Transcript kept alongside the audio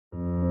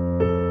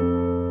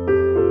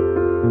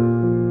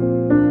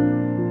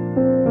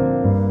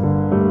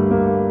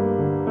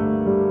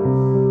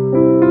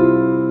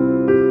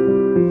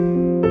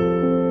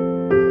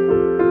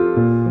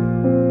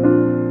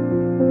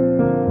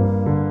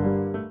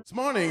This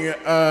morning,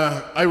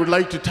 I would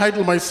like to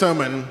title my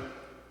sermon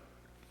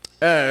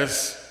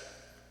as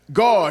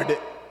God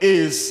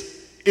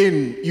is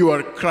in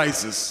your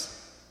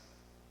crisis.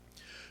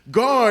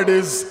 God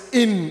is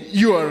in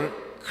your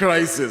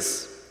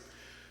crisis.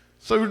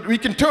 So we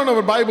can turn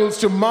our Bibles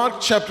to Mark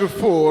chapter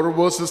 4,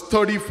 verses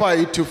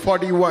 35 to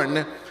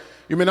 41.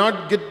 You may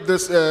not get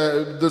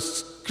the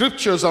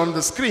scriptures on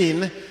the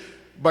screen,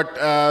 but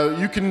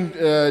you can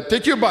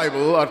take your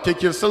Bible or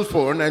take your cell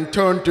phone and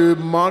turn to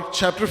Mark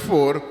chapter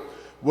 4,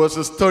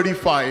 verses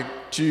 35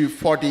 to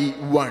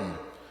 41.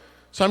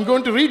 So I'm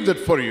going to read that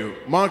for you.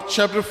 Mark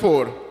chapter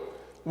 4,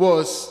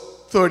 verse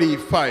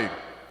 35.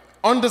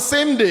 On the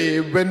same day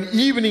when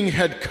evening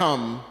had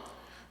come,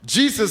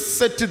 Jesus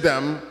said to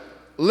them,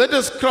 "Let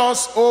us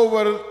cross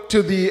over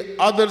to the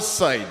other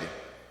side."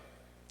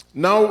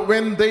 Now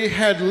when they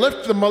had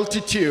left the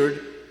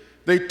multitude,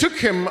 they took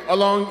him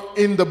along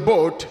in the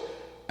boat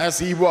as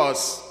he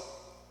was,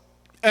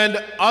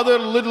 and other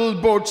little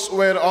boats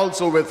were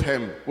also with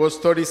him. Verse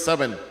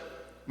 37,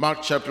 Mark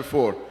chapter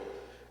 4.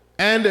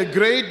 And a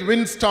great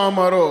windstorm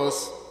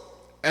arose,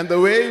 and the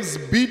waves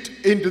beat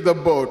into the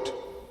boat,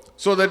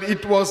 so that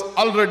it was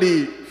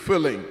already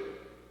filling.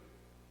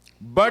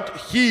 But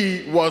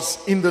he was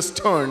in the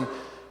stern,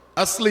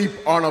 asleep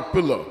on a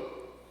pillow.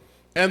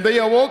 And they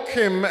awoke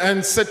him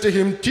and said to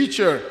him,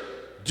 "Teacher,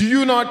 do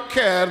you not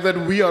care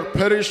that we are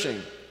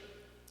perishing?"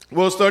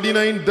 Verse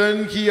 39,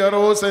 then he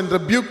arose and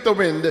rebuked the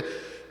wind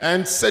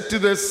and said to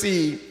the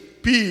sea,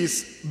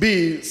 "Peace,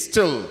 be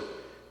still."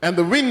 And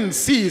the wind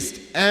ceased,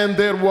 and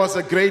there was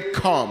a great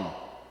calm.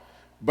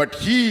 But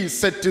he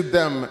said to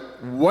them,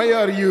 "Why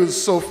are you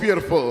so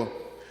fearful?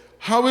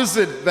 How is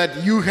it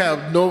that you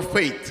have no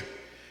faith?"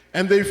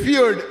 And they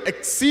feared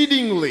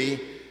exceedingly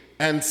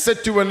and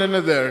said to one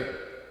another,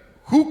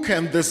 "Who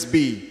can this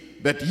be,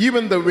 that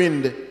even the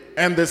wind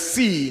and the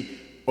sea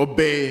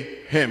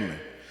obey him?"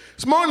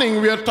 This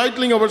morning we are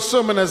titling our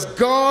sermon as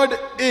God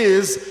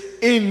is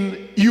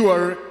in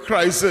your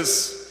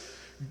crisis.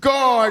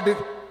 God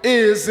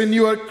is in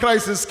your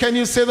crisis. Can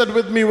you say that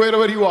with me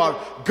wherever you are?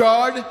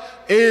 God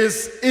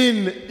is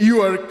in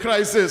your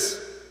crisis.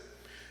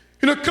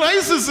 You know,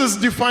 crisis is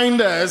defined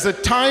as a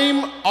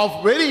time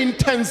of very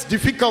intense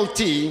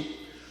difficulty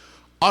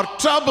or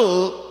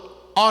trouble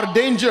or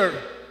danger.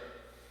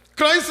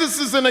 Crisis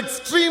is an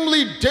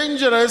extremely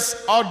dangerous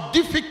or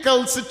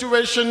difficult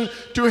situation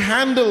to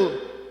handle.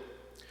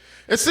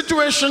 A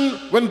situation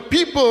when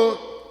people,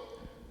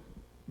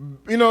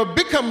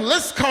 become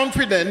less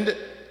confident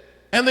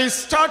and they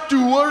start to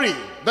worry.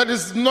 That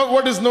is not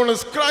what is known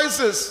as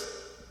crisis.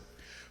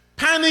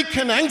 Panic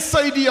and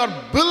anxiety are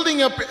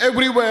building up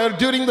everywhere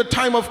during the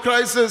time of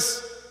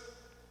crisis.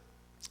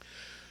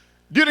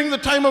 During the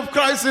time of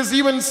crisis,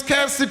 even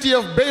scarcity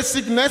of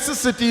basic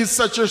necessities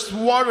such as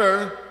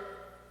water,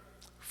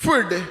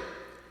 food,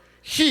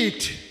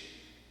 heat,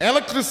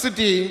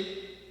 electricity,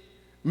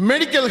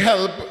 medical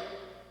help,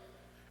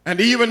 and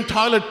even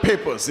toilet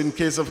papers in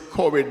case of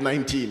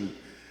COVID-19.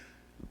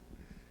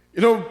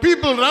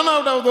 People run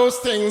out of those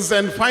things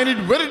and find it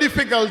very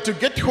difficult to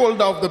get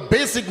hold of the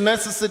basic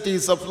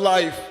necessities of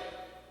life.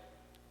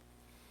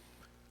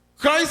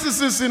 Crisis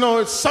is,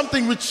 it's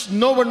something which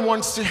no one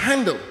wants to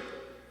handle.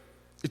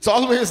 It's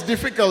always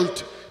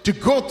difficult to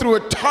go through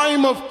a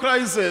time of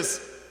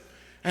crisis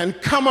and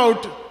come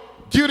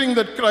out during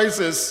that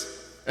crisis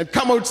and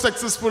come out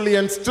successfully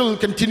and still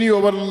continue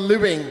our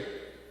living.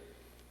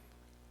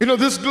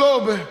 This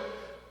globe,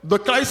 the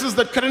crisis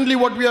that currently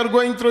what we are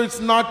going through, it's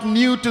not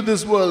new to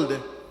this world.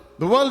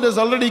 The world has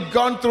already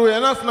gone through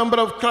enough number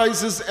of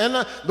crises,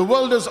 and the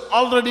world has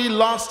already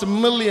lost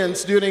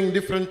millions during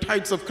different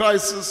types of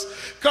crisis.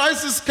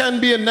 Crisis can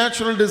be a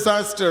natural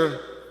disaster,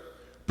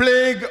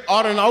 plague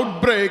or an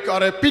outbreak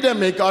or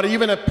epidemic or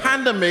even a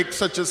pandemic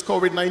such as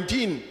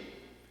COVID-19,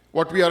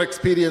 what we are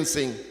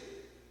experiencing.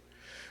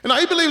 And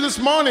I believe this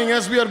morning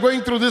as we are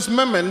going through this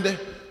moment,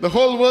 the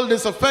whole world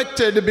is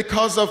affected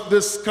because of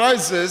this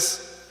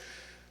crisis.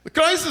 The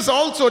crisis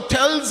also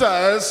tells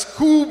us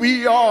who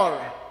we are.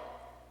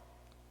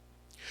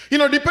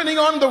 Depending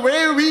on the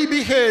way we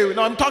behave,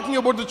 I'm talking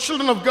about the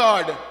children of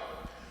God.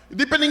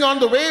 Depending on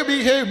the way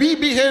we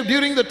behave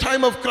during the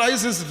time of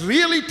crisis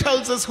really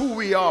tells us who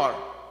we are.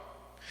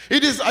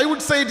 I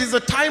would say it is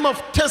a time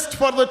of test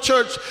for the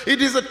church.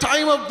 It is a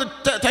time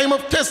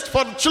of test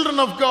for the children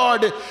of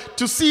God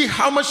to see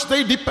how much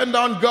they depend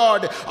on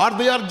God, or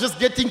they are just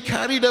getting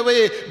carried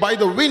away by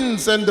the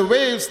winds and the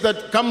waves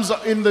that comes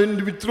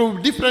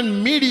through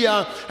different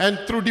media and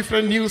through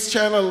different news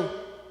channel.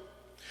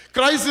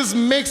 Crisis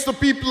makes the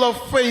people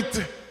of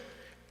faith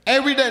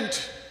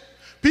evident.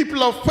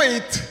 People of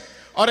faith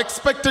are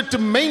expected to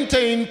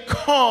maintain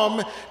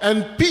calm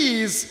and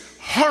peace,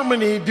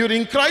 harmony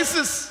during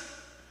crisis.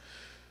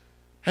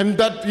 And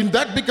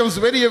that becomes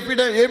very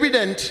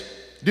evident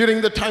during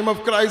the time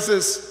of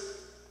crisis.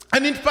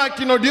 And in fact,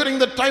 during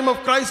the time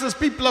of crisis,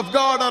 people of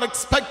God are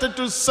expected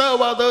to serve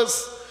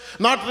others,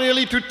 not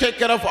really to take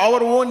care of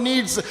our own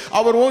needs,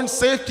 our own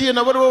safety and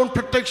our own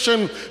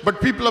protection, but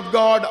people of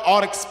God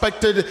are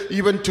expected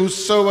even to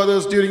serve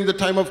others during the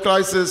time of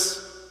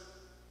crisis.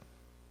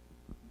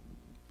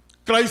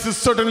 Crisis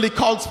certainly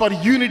calls for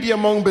unity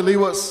among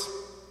believers.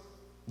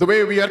 The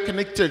way we are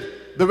connected,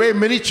 the way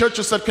many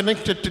churches are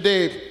connected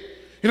today,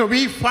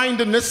 we find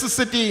the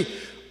necessity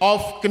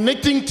of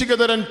connecting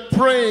together and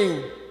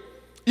praying.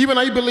 Even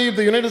I believe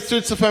the United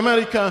States of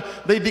America,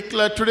 they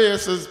declare today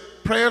as a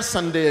prayer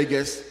Sunday, I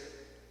guess.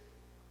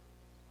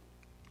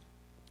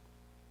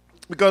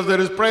 Because there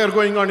is prayer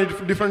going on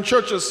in different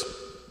churches,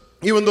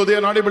 even though they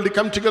are not able to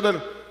come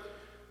together.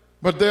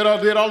 But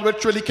they're all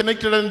virtually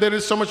connected, and there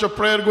is so much of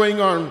prayer going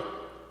on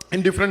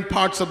in different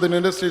parts of the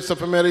United States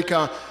of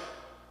America.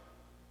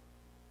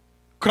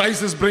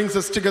 Crisis brings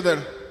us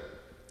together.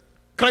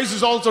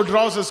 Crisis also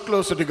draws us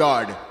closer to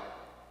God.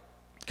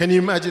 Can you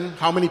imagine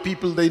how many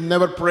people they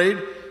never prayed?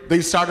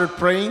 They started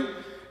praying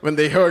when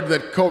they heard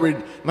that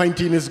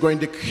COVID-19 is going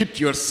to hit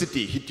your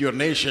city, hit your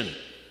nation.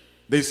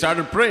 They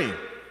started praying.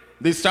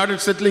 They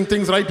started settling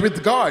things right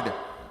with God.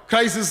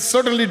 Crisis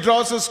certainly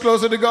draws us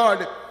closer to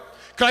God.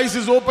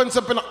 Crisis opens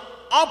up an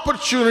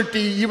opportunity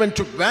even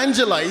to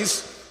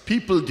evangelize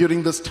people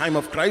during this time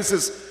of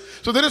crisis.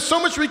 So there is so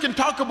much we can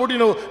talk about,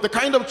 the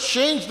kind of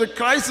change that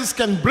crisis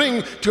can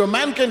bring to a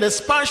mankind,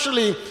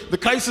 especially the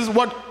crisis,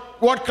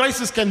 what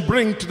crisis can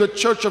bring to the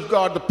church of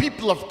God, the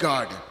people of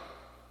God.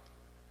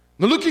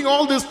 Now, looking at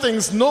all these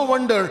things, no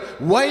wonder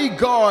why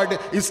God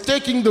is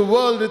taking the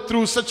world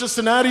through such a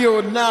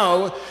scenario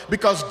now,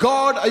 because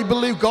I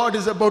believe God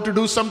is about to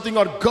do something,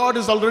 or God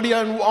is already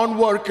on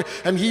work,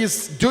 and He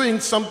is doing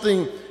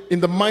something in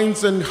the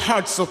minds and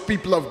hearts of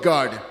people of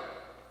God.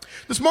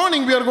 This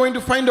morning we are going to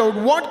find out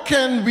what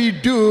can we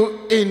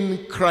do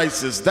in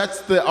crisis.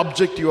 That's the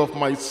objective of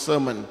my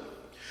sermon.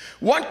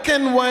 What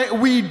can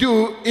we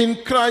do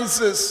in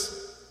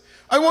crisis?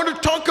 I want to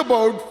talk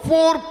about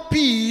 4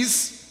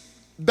 P's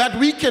that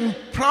we can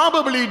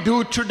probably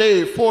do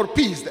today. 4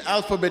 P's, the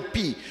alphabet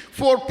P.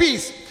 4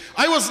 P's.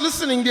 I was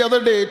listening the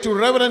other day to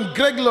Reverend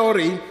Greg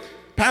Laurie,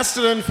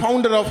 pastor and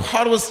founder of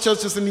Harvest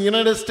Churches in the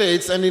United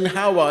States and in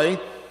Hawaii.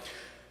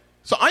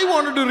 So I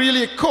wanted to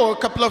really echo a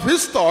couple of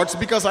his thoughts,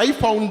 because I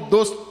found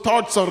those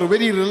thoughts are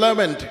very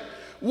relevant.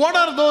 What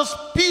are those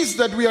P's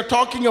that we are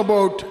talking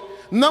about?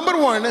 Number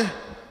 1,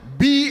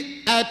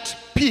 be at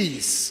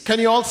peace. Can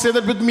you all say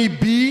that with me?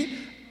 Be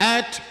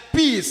at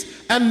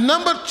peace. And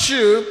number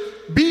 2,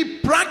 be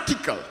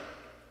practical.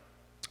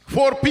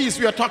 4 P's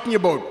we are talking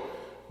about.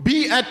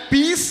 Be at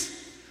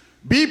peace,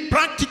 be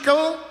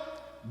practical,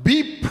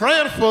 be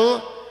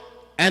prayerful,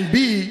 and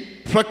be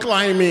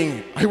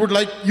proclaiming. I would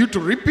like you to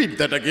repeat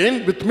that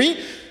again with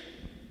me.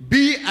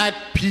 Be at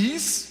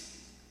peace,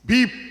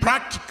 be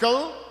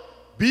practical,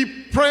 be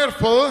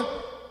prayerful,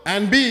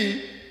 and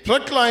be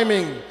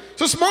proclaiming.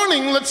 So this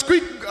morning, let's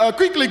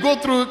quickly go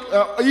through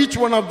each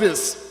one of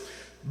this.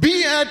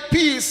 Be at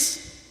peace.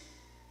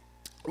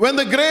 When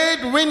the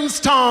great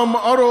windstorm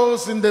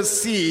arose in the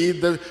sea,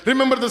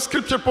 remember the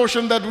scripture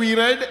portion that we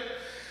read?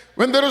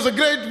 When there was a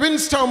great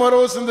windstorm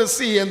arose in the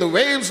sea and the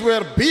waves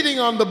were beating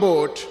on the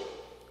boat,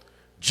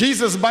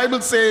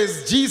 Bible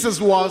says Jesus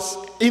was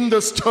in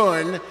the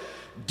stern,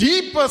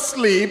 deep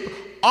asleep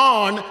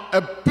on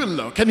a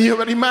pillow. Can you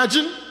ever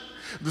imagine?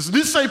 The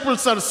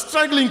disciples are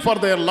struggling for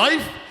their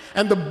life,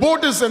 and the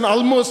boat is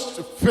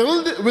almost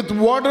filled with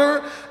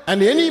water,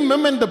 and any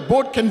moment the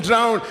boat can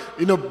drown,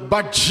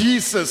 but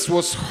Jesus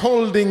was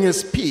holding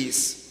his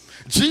peace.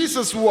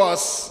 Jesus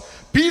was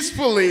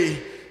peacefully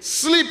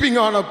sleeping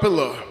on a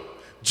pillow.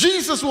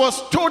 Jesus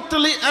was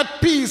totally at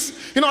peace.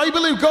 I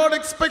believe God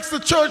expects the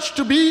church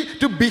to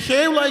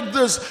behave like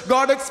this.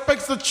 God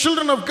expects the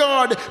children of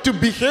God to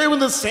behave in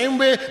the same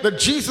way that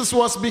Jesus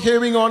was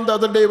behaving on the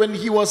other day when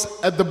he was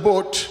at the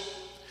boat.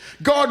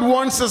 God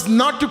wants us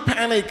not to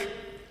panic.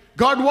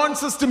 God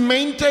wants us to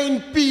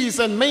maintain peace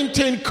and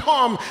maintain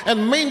calm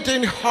and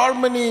maintain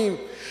harmony.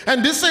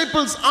 And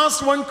disciples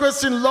asked one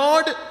question,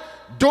 Lord,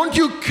 don't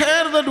you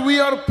care that we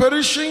are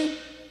perishing?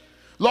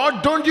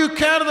 Lord, don't you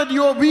care that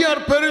we are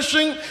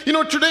perishing?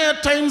 Today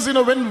at times,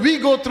 when we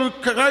go through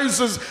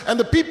crisis, and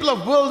the people of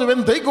the world,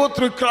 when they go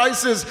through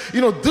crisis,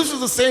 this is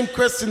the same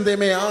question they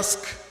may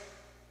ask.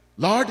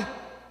 Lord,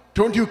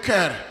 don't you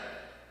care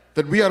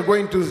that we are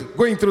going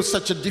through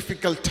such a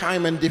difficult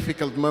time and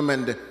difficult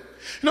moment?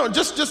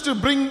 Just to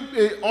bring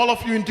all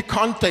of you into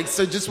context,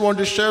 I just want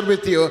to share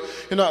with you,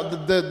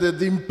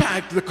 the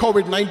impact the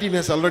COVID-19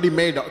 has already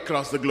made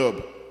across the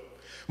globe.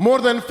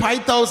 More than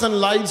 5,000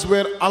 lives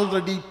were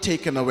already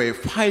taken away.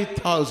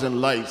 5,000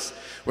 lives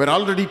were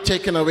already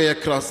taken away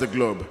across the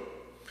globe.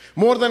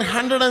 More than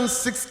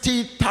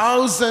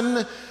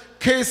 160,000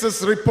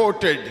 cases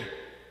reported.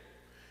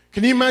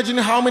 Can you imagine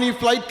how many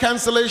flight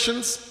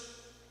cancellations?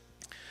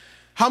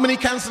 How many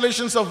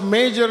cancellations of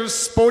major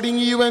sporting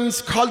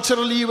events,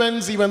 cultural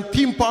events, even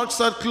theme parks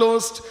are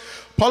closed.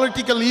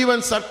 Political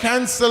events are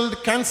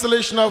canceled,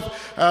 cancellation of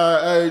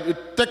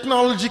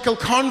technological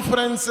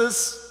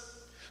conferences.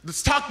 The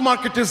stock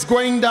market is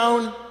going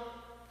down.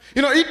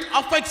 It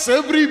affects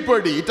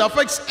everybody. It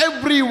affects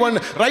everyone,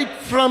 right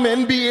from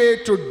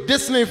NBA to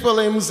Disney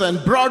films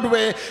and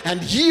Broadway,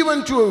 and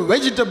even to a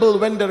vegetable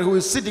vendor who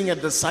is sitting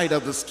at the side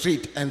of the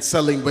street and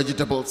selling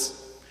vegetables.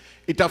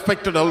 It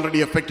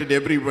already affected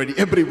everybody,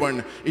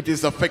 everyone. It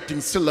is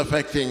still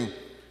affecting.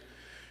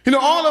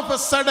 All of a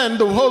sudden,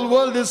 the whole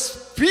world is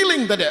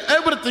feeling that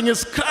everything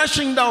is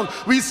crashing down.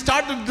 We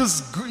started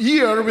this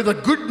year with a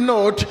good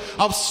note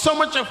of so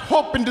much of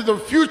hope into the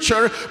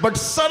future, but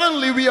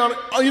suddenly we are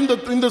in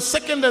the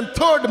second and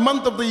third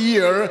month of the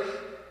year,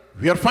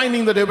 we are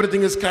finding that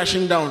everything is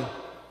crashing down.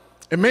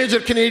 A major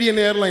Canadian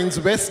Airlines,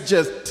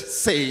 WestJet,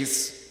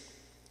 says,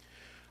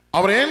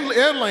 our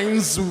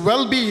airline's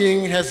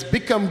well-being has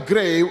become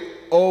grave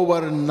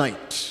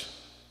overnight.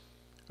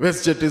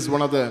 WestJet is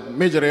one of the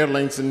major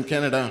airlines in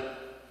Canada.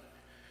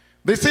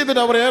 They say that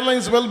our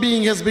airline's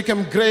well-being has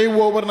become grave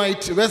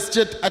overnight.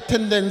 WestJet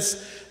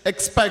attendants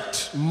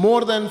expect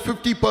more than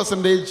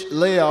 50%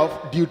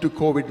 layoff due to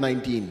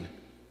COVID-19.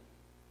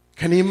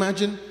 Can you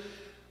imagine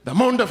the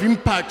amount of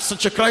impact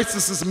such a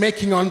crisis is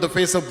making on the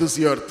face of this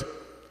earth?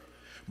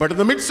 But in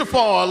the midst of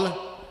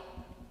all,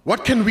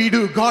 what can we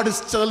do? God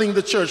is telling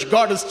the church,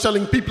 God is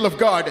telling people of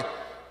God,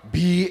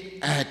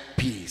 be at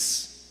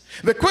peace.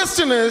 The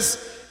question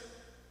is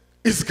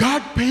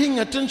God paying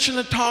attention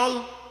at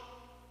all?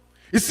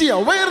 Is he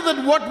aware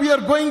that what we are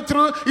going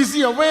through? Is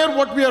he aware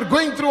what we are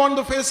going through on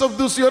the face of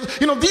this earth?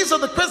 These are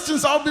the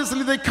questions,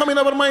 obviously, they come in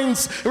our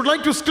minds. I would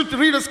like to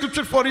read a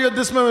scripture for you at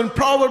this moment.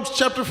 Proverbs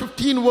chapter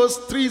 15, verse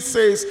 3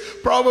 says,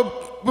 Proverbs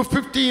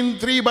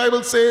 15:3,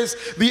 Bible says,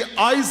 the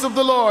eyes of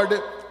the Lord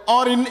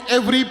are in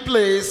every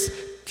place,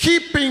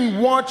 keeping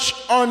watch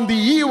on the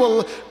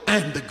evil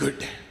and the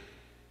good.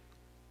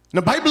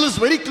 The Bible is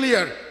very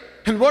clear.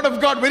 And Word of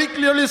God very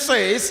clearly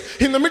says,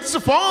 in the midst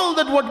of all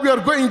that what we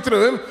are going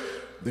through,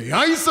 the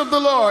eyes of the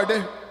Lord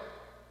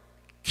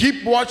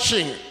keep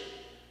watching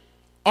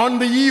on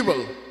the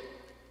evil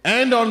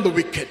and on the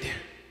wicked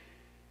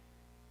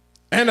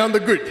and on the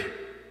good.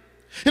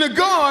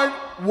 God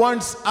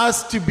wants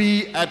us to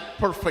be at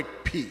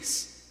perfect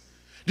peace.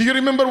 Do you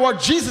remember what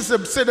Jesus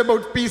said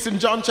about peace in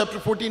John chapter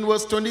 14,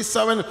 verse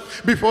 27?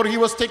 Before he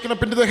was taken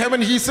up into the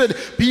heaven, he said,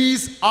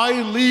 peace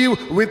I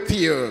leave with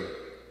you.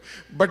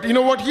 But you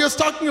know what? He is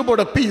talking about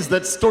a peace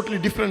that's totally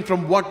different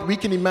from what we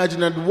can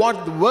imagine and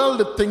what the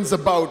world thinks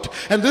about.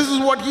 And this is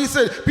what he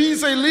said,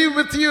 peace I leave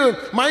with you,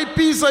 my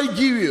peace I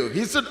give you.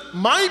 He said,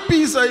 my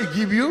peace I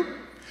give you.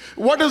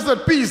 What is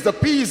that peace? The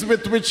peace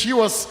with which he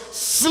was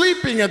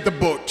sleeping at the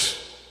boat.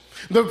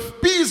 The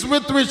peace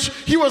with which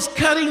he was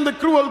carrying the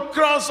cruel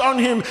cross on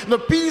him. The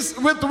peace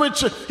with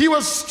which he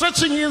was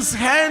stretching his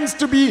hands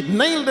to be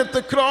nailed at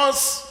the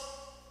cross.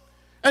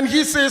 And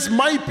he says,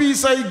 my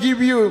peace I give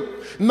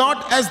you,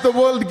 not as the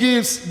world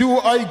gives, do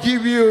I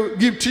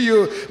give to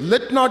you.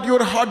 Let not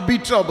your heart be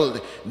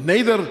troubled,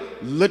 neither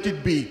let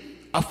it be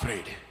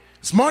afraid.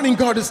 This morning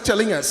God is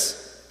telling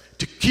us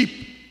to keep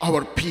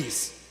our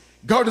peace.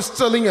 God is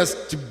telling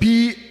us to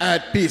be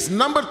at peace.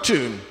 Number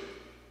 2,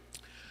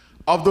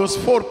 of those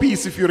 4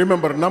 P's, if you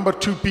remember, number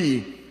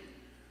 2P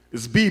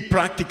is be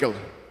practical.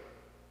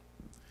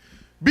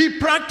 Be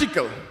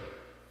practical.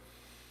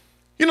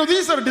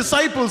 These are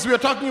disciples. We are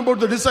talking about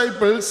the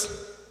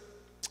disciples.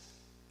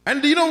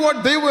 And you know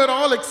what? They were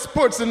all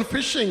experts in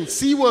fishing.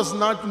 Sea was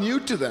not new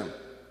to them.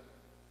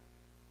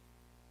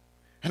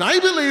 And I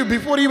believe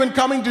before even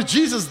coming to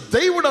Jesus,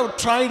 they would have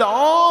tried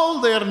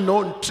all their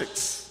known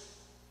tricks.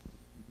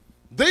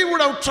 They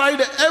would have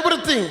tried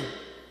everything.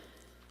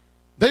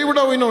 They would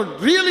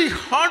have, really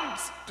hard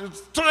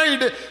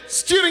tried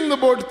steering the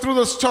boat through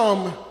the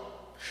storm.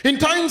 In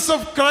times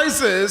of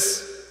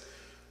crisis,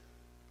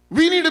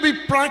 we need to be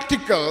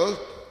practical.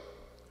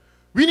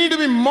 We need to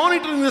be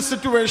monitoring the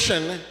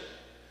situation.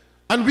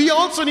 And we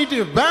also need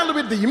to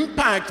evaluate the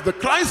impact the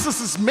crisis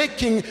is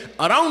making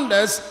around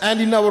us and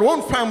in our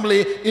own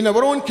family, in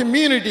our own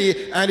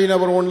community, and in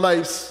our own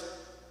lives.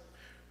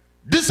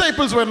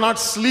 Disciples were not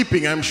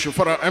sleeping, I'm sure.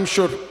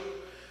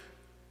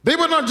 They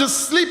were not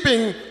just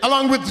sleeping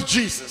along with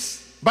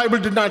Jesus. Bible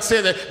did not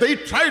say that. They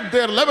tried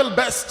their level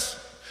best.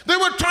 They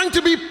were trying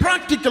to be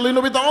practical,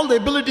 with all the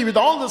ability, with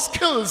all the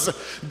skills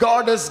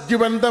God has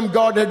given them,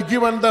 God had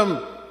given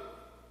them.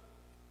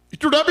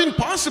 It would have been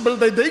possible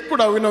that they could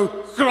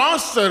have,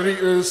 crossed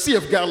the Sea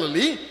of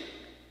Galilee.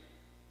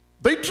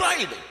 They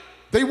tried.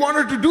 They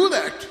wanted to do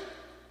that.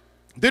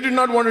 They did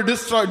not want to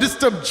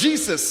disturb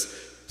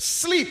Jesus'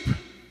 sleep.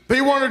 They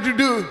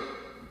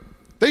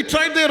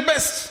tried their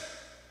best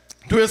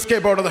to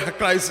escape out of the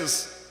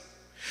crisis.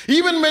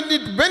 Even when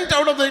it went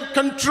out of their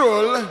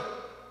control,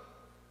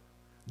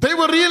 they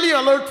were really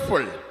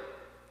alertful.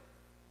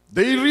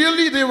 They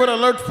were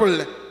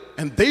alertful,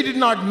 and they did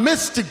not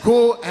miss to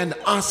go and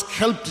ask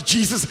help to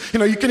Jesus.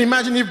 You can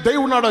imagine if they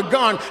would not have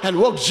gone and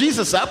woke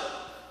Jesus up,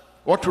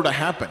 what would have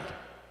happened?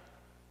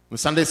 The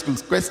Sunday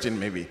school's question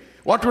maybe.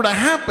 What would have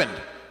happened?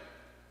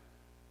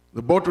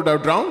 The boat would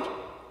have drowned,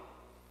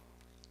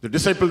 the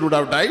disciple would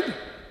have died,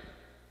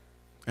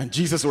 and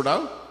Jesus would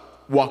have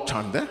walked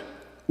on the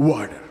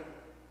water.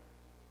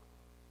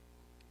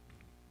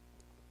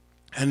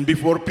 And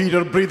before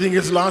Peter breathing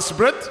his last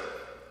breath,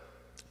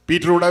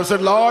 Peter would have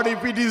said, Lord,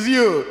 if it is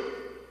you,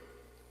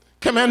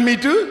 command me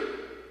to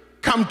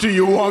come to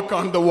you, walk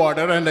on the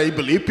water. And I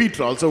believe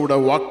Peter also would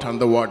have walked on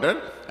the water,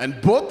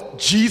 and both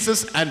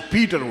Jesus and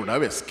Peter would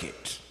have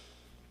escaped.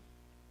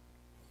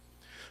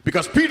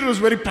 Because Peter was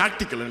very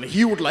practical and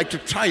he would like to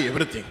try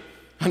everything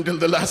until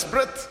the last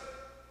breath.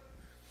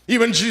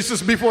 Even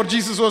Jesus, before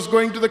Jesus was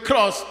going to the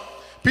cross,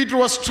 Peter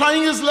was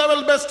trying his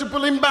level best to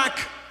pull him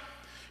back.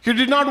 He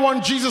did not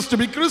want Jesus to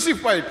be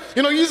crucified.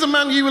 He's a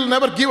man, he will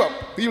never give up.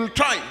 He will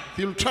try.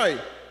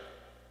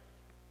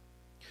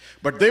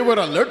 But they were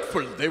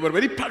alertful. They were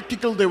very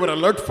practical. They were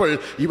alertful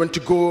even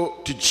to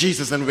go to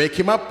Jesus and wake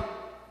him up.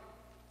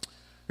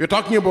 We're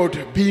talking about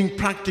being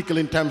practical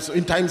in times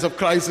of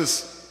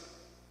crisis.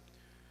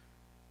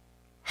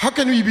 How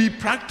can we be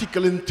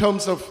practical in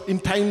times of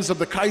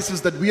the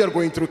crisis that we are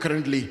going through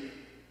currently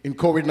in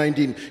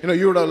COVID-19?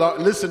 You would have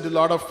listened to a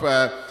lot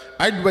of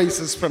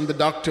advices from the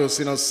doctors,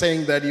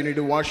 saying that you need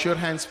to wash your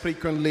hands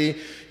frequently,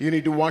 you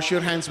need to wash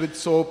your hands with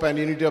soap, and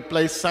you need to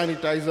apply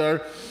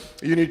sanitizer.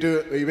 You need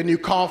to, when you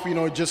cough,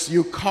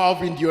 you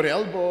cough into your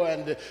elbow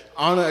and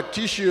on a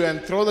tissue and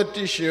throw the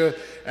tissue.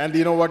 And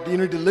you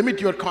need to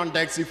limit your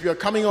contacts. If you're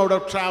coming out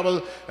of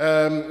travel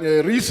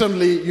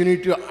recently, you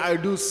need to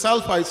do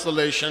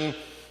self-isolation.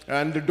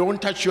 And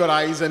don't touch your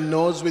eyes and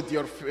nose with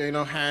your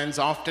hands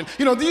often.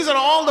 These are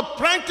all the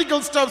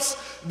practical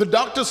stuffs the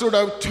doctors would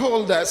have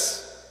told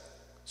us.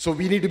 So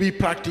we need to be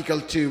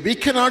practical too. We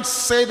can never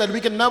say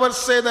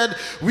that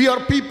we are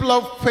people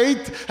of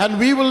faith and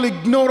we will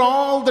ignore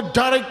all the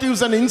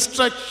directives and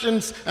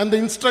instructions and the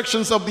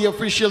instructions of the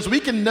officials.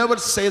 We can never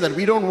say that.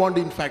 We don't want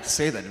to in fact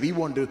say that. We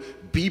want to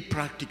be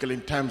practical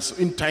in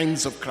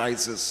times of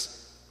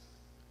crisis.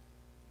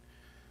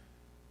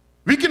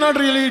 We cannot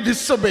really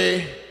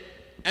disobey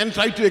and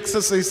try to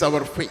exercise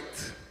our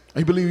faith.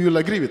 I believe you'll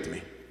agree with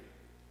me.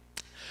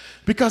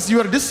 Because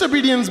your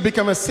disobedience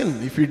becomes a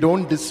sin if you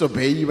don't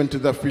disobey even to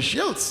the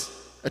officials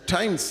at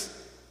times.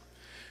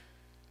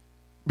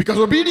 Because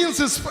obedience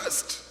is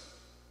first.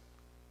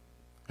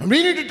 And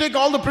we need to take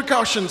all the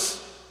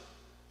precautions.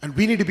 And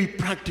we need to be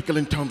practical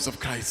in times of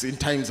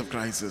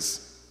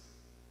crisis.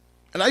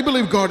 And I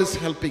believe God is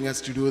helping us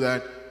to do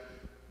that.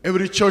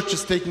 Every church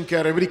is taking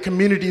care, every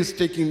community is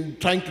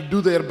trying to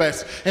do their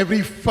best.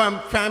 Every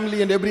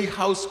family and every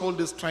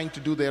household is trying to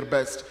do their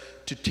best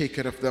to take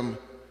care of them.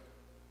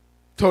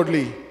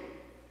 Thirdly,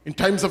 in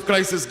times of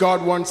crisis,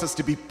 God wants us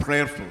to be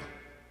prayerful.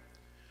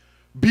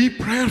 Be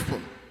prayerful.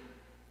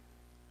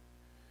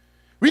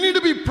 We need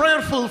to be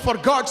prayerful for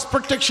God's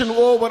protection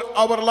over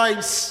our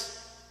lives.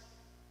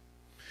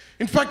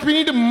 In fact, we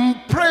need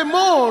to pray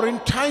more in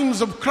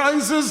times of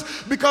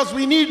crisis because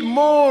we need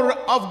more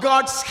of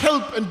God's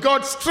help and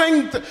God's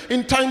strength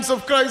in times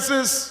of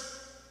crisis.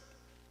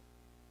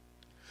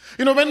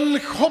 When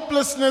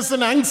hopelessness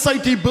and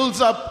anxiety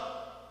builds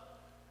up,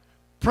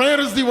 prayer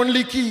is the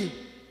only key.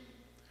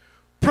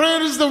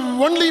 Prayer is the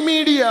only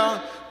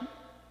media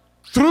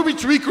through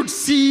which we could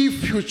see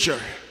future.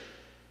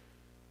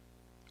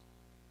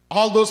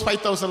 All those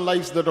 5,000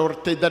 lives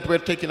that were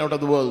taken out of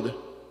the world,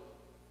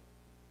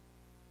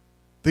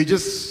 they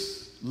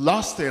just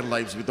lost their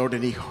lives without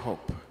any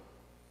hope.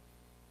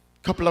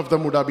 A couple of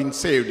them would have been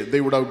saved.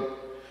 They would have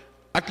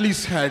at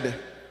least had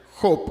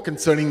hope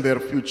concerning their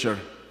future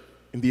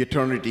in the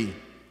eternity.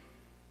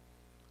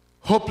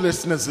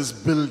 Hopelessness is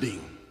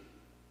building.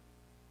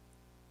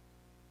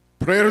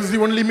 Prayer is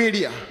the only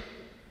media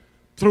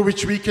through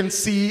which we can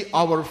see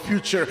our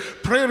future.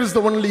 Prayer is the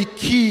only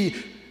key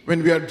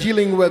when we are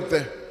dealing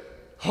with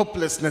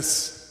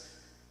hopelessness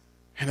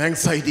and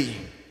anxiety.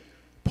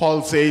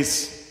 Paul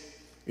says,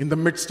 in the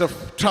midst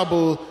of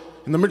trouble,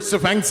 in the midst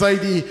of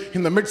anxiety,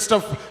 in the midst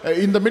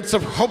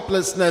of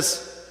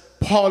hopelessness,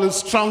 Paul is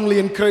strongly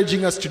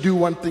encouraging us to do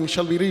one thing.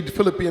 Shall we read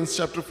Philippians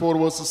chapter 4,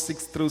 verses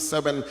 6 through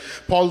 7?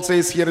 Paul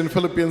says here in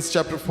Philippians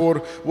chapter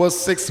 4, verse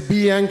 6,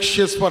 be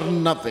anxious for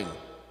nothing,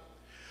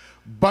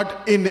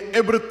 but in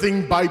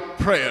everything by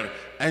prayer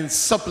and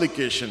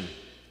supplication,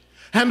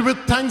 and with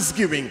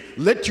thanksgiving,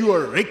 let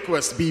your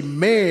requests be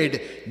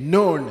made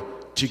known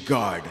to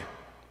God,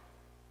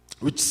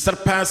 which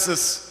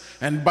surpasses,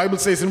 and Bible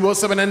says in verse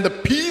 7, and the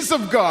peace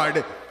of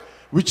God,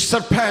 which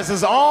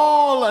surpasses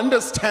all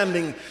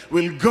understanding,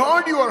 will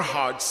guard your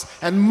hearts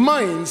and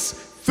minds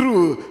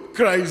through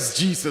Christ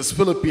Jesus.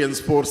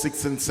 Philippians 4,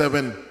 6 and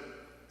 7.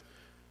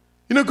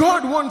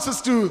 God wants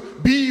us to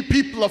be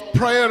people of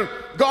prayer.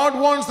 God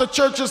wants the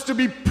churches to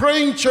be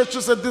praying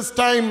churches at this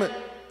time.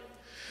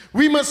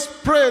 We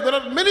must pray. There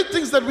are many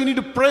things that we need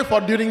to pray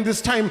for during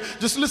this time.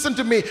 Just listen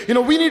to me.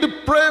 We need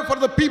to pray for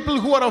the people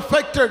who are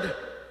affected.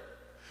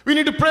 We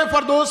need to pray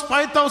for those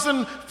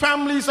 5,000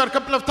 families or a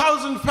couple of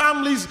thousand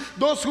families,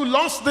 those who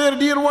lost their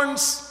dear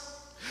ones.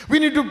 We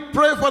need to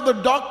pray for the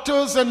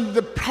doctors and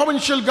the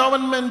provincial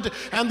government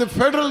and the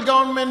federal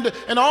government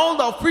and all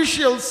the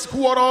officials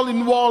who are all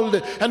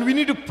involved. And we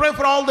need to pray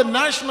for all the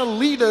national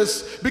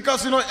leaders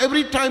because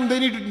every time they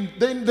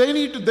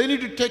need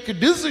to take a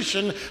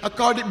decision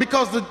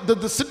because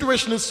the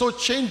situation is so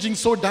changing,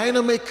 so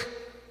dynamic.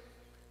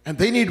 and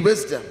they need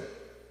wisdom.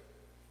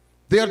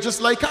 They are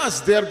just like us.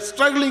 They are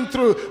struggling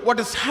through what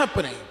is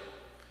happening.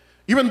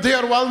 Even they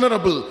are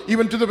vulnerable,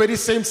 even to the very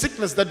same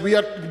sickness that we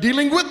are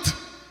dealing with.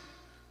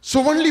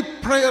 So only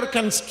prayer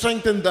can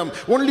strengthen them.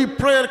 Only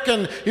prayer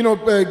can,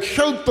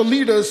 help the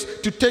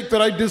leaders to take the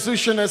right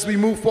decision as we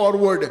move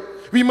forward.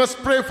 We must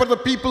pray for the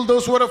people,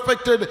 those who are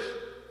affected,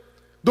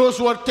 those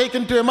who are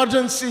taken to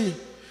emergency,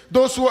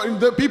 those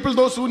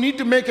who need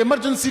to make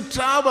emergency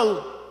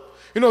travel.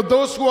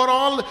 Those who are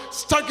all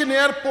stuck in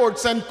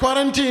airports and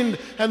quarantined,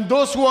 and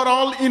those who are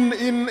all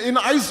in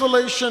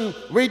isolation,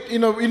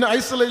 in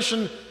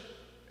isolation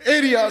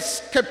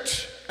areas,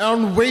 kept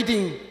on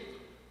waiting.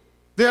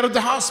 They are at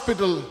the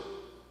hospital.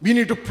 We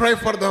need to pray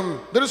for them.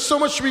 There is so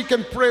much we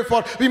can pray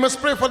for. We must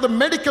pray for the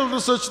medical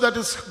research that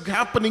is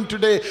happening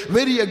today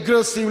very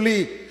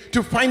aggressively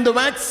to find the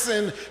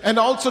vaccine, and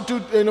also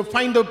to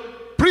find the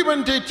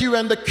preventative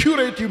and the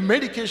curative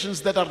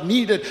medications that are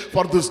needed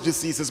for these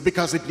diseases,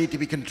 because it needs to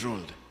be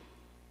controlled.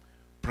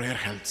 Prayer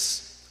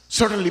helps.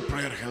 Certainly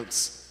prayer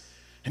helps.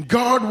 And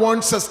God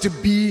wants us to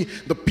be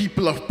the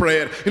people of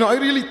prayer. I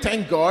really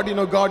thank God.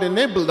 God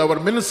enabled our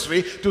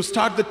ministry to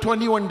start the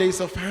 21 days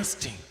of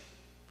fasting.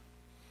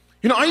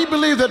 I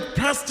believe that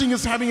fasting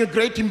is having a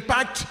great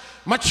impact,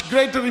 much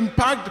greater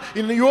impact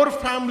in your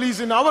families,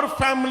 in our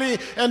family,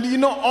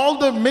 and all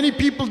the many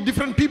people,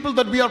 different people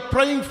that we are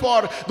praying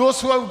for, those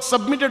who have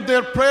submitted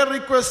their prayer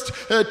request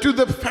to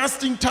the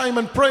fasting time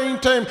and praying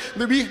time.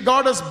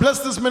 God has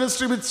blessed this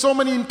ministry with so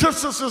many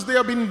intercessors. They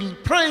have been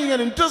praying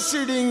and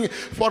interceding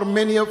for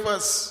many of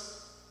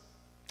us.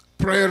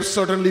 Prayer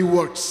certainly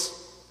works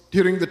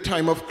during the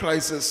time of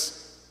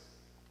crisis.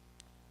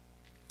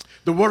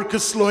 The work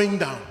is slowing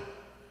down.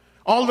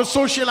 All the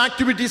social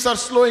activities are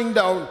slowing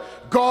down.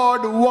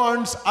 God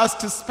wants us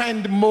to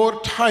spend more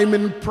time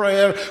in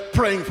prayer,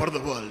 praying for the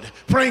world,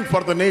 praying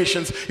for the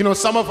nations.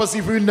 Some of us,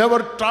 if we never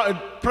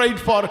prayed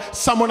for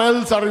someone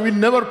else, or we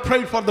never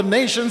prayed for the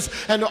nations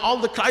and all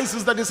the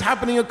crisis that is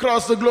happening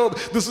across the globe,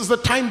 this is the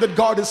time that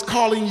God is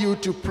calling you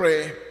to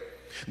pray.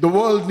 The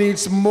world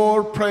needs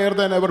more prayer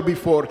than ever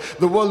before.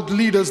 The world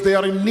leaders, they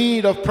are in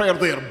need of prayer.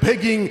 They are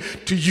begging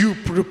to you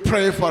to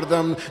pray for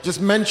them.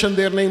 Just mention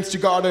their names to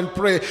God and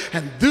pray.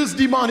 And this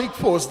demonic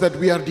force that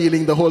we are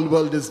dealing, the whole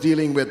world is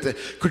dealing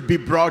with, could be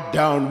brought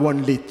down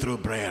only through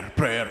prayer.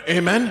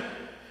 Amen?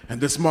 And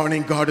this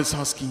morning, God is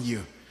asking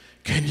you,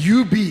 can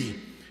you be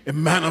a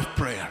man of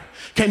prayer?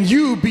 Can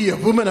you be a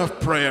woman of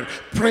prayer,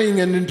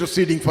 praying and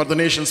interceding for the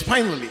nations?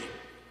 Finally,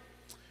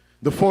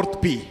 the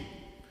fourth P.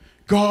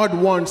 God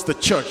wants the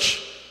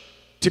church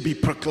to be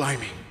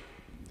proclaiming.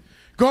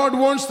 God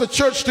wants the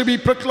church to be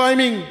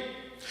proclaiming.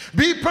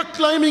 Be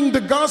proclaiming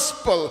the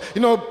gospel.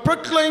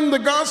 Proclaim the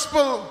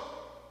gospel.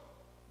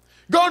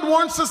 God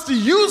wants us to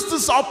use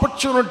this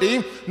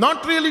opportunity,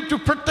 not really to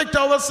protect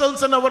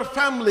ourselves and our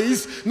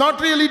families,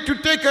 not really to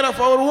take care of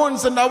our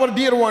ones and our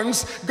dear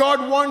ones.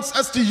 God wants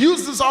us to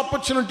use this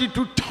opportunity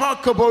to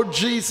talk about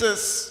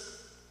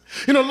Jesus.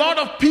 A lot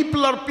of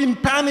people are in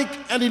panic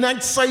and in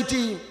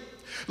anxiety.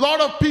 A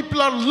lot of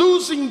people are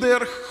losing their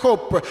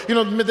hope.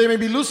 They may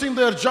be losing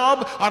their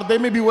job, or they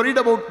may be worried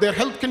about their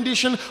health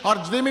condition, or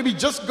they may be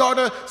just got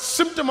a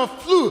symptom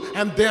of flu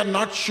and they are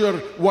not sure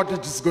what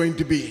it is going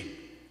to be.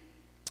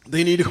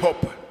 They need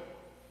hope.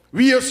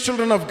 We as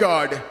children of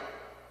God,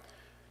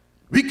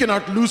 we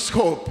cannot lose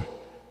hope,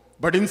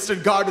 but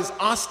instead God is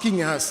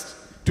asking us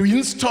to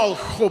install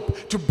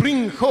hope, to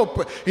bring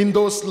hope in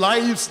those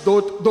lives,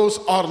 those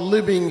are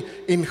living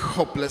in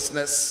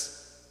hopelessness.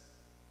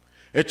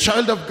 A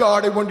child of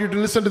God, I want you to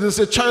listen to this.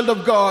 A child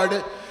of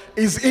God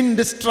is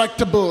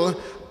indestructible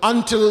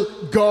until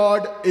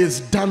God is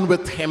done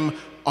with him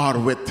or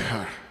with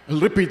her. I'll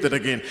repeat that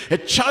again. A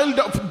child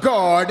of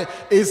God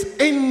is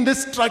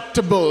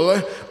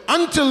indestructible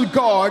until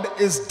God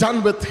is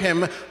done with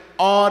him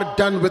or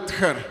done with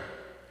her.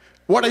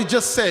 What I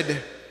just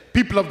said,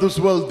 people of this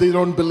world, they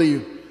don't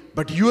believe.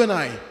 But you and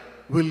I,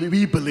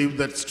 we believe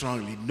that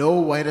strongly.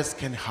 No virus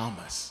can harm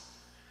us.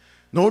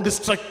 No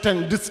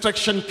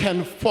destruction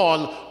can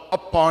fall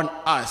upon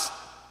us,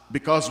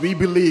 because we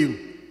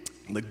believe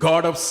the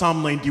God of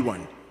Psalm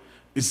 91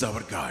 is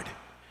our God.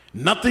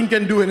 Nothing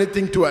can do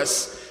anything to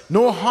us.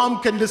 No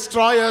harm can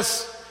destroy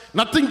us.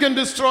 Nothing can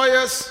destroy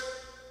us,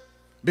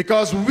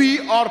 because we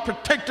are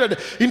protected.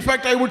 In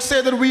fact, I would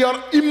say that we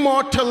are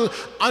immortal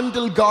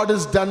until God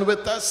is done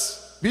with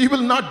us. We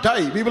will not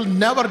die. We will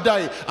never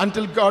die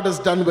until God is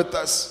done with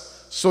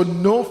us. So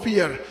no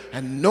fear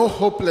and no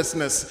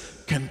hopelessness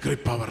can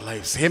grip our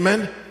lives.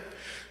 Amen?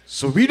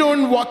 So we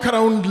don't walk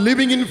around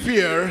living in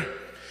fear,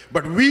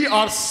 but we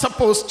are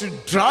supposed to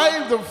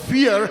drive the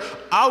fear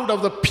out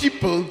of the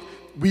people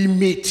we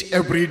meet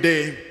every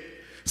day.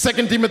 2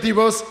 Timothy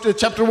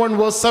chapter 1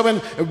 verse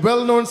 7, a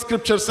well-known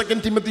scripture.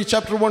 2 Timothy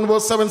chapter 1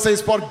 verse 7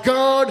 says, "For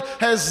God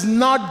has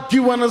not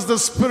given us the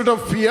spirit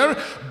of fear,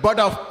 but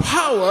of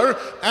power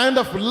and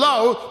of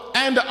love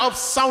and of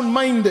sound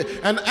mind."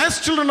 And as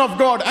children of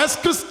God, as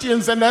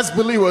Christians and as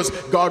believers,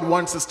 God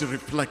wants us to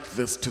reflect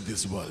this to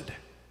this world.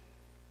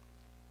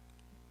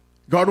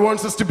 God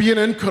wants us to be an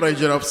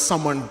encourager of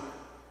someone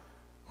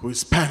who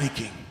is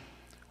panicking,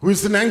 who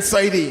is in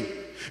anxiety.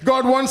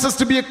 God wants us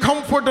to be a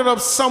comforter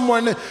of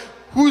someone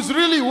who is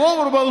really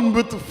overwhelmed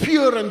with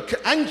fear and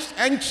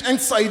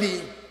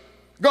anxiety.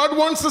 God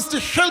wants us to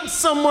help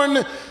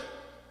someone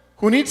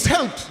who needs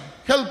help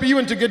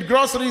even to get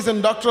groceries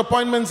and doctor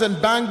appointments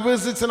and bank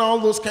visits and all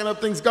those kind of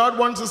things. God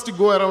wants us to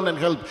go around and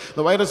help.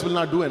 The virus will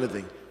not do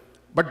anything.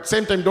 But at the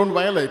same time, don't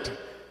violate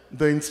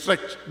the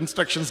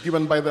instructions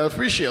given by the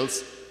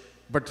officials.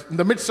 But in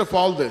the midst of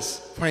all this,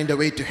 find a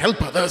way to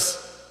help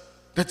others.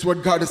 That's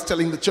what God is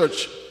telling the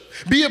church.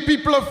 Be a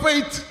people of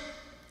faith.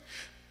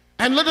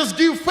 And let us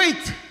give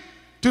faith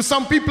to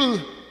some people,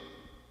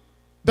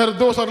 that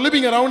those are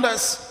living around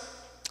us.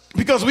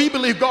 Because we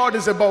believe God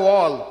is above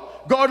all.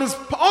 God is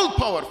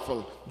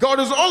all-powerful. God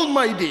is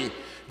almighty.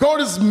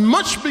 God is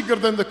much bigger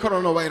than the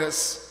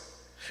coronavirus.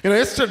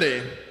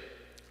 Yesterday,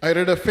 I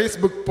read a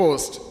Facebook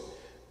post,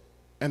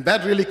 and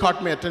that really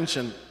caught my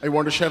attention. I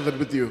want to share that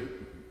with you.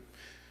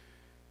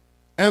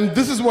 And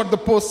this is what the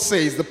post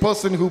says. The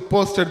person who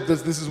posted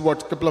this is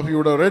what a couple of you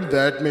would have read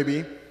that,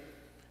 maybe,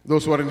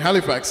 those who are in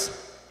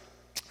Halifax.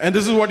 And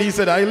this is what he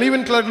said. I live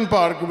in Clayton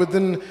Park,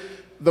 within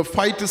the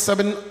 5 to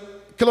 7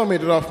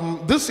 kilometers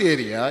of this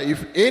area.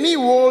 If any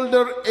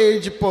older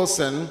age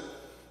person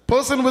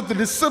with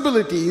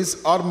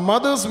disabilities, or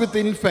mothers with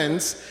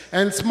infants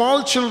and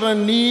small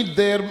children need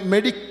their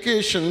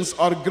medications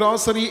or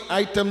grocery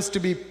items to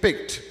be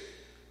picked,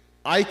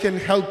 I can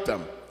help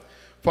them.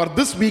 For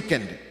this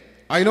weekend,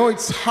 I know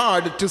it's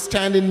hard to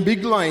stand in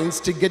big lines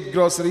to get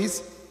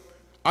groceries.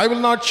 I will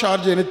not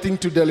charge anything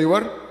to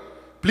deliver.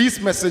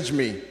 Please message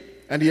me.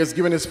 And he has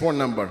given his phone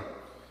number.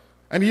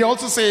 And he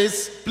also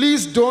says,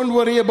 please don't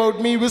worry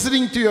about me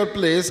visiting to your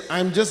place.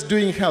 I'm just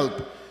doing help.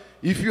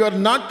 If you are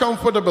not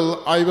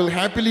comfortable, I will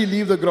happily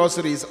leave the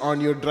groceries on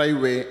your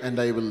driveway and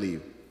I will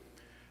leave.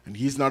 And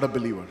he's not a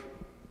believer.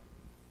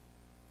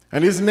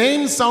 And his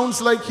name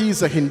sounds like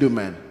he's a Hindu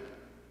man.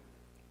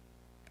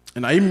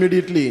 And I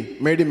immediately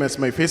made him as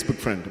my Facebook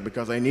friend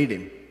because I need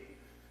him.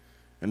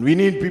 And we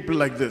need people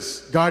like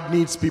this. God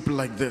needs people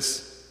like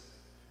this.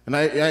 And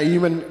I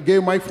even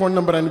gave my phone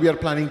number, and we are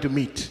planning to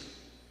meet.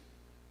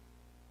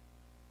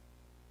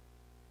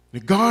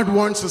 God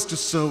wants us to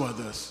serve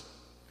others.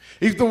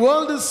 If the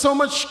world is so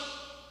much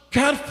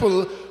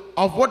careful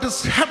of what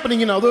is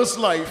happening in others'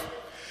 life,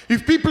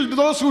 if people,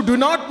 those who do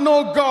not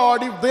know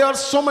God, if they are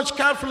so much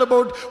careful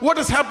about what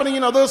is happening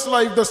in others'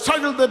 life, the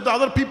struggle that the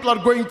other people are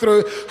going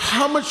through,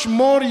 how much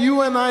more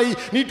you and I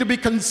need to be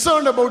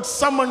concerned about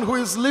someone who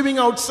is living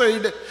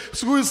outside,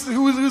 who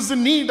is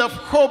in need of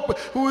hope,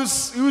 who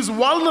is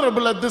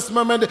vulnerable at this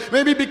moment,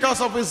 maybe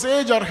because of his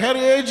age or her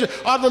age,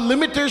 or the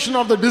limitation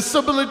of the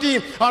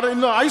disability, or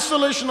in the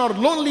isolation or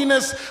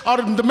loneliness, or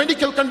in the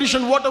medical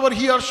condition, whatever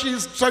he or she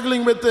is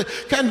struggling with.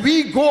 Can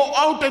we go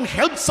out and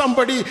help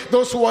somebody,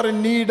 those who are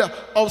in need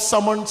of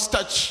someone's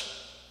touch?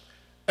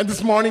 And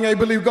this morning I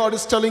believe God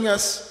is telling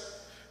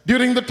us,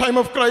 during the time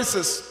of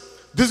crisis,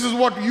 this is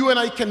what you and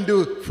I can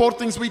do. 4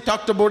 things we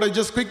talked about. I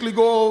just quickly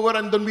go over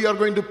and then we are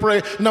going to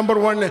pray. Number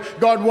 1,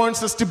 God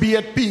wants us to be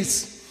at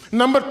peace.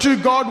 Number 2,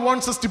 God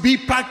wants us to be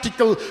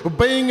practical,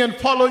 obeying and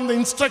following the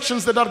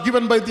instructions that are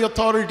given by the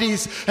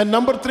authorities. And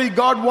number 3,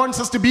 God wants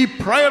us to be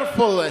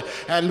prayerful.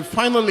 And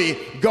finally,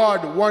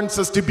 God wants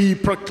us to be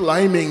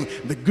proclaiming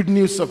the good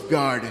news of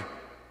God.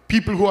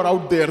 People who are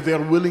out there, they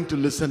are willing to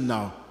listen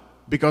now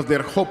because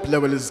their hope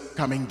level is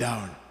coming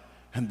down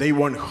and they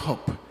want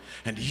hope.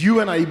 And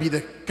you and I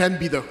can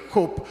be the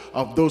hope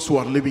of those who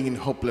are living in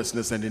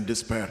hopelessness and in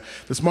despair.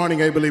 This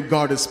morning, I believe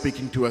God is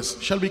speaking to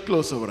us. Shall we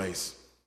close our eyes?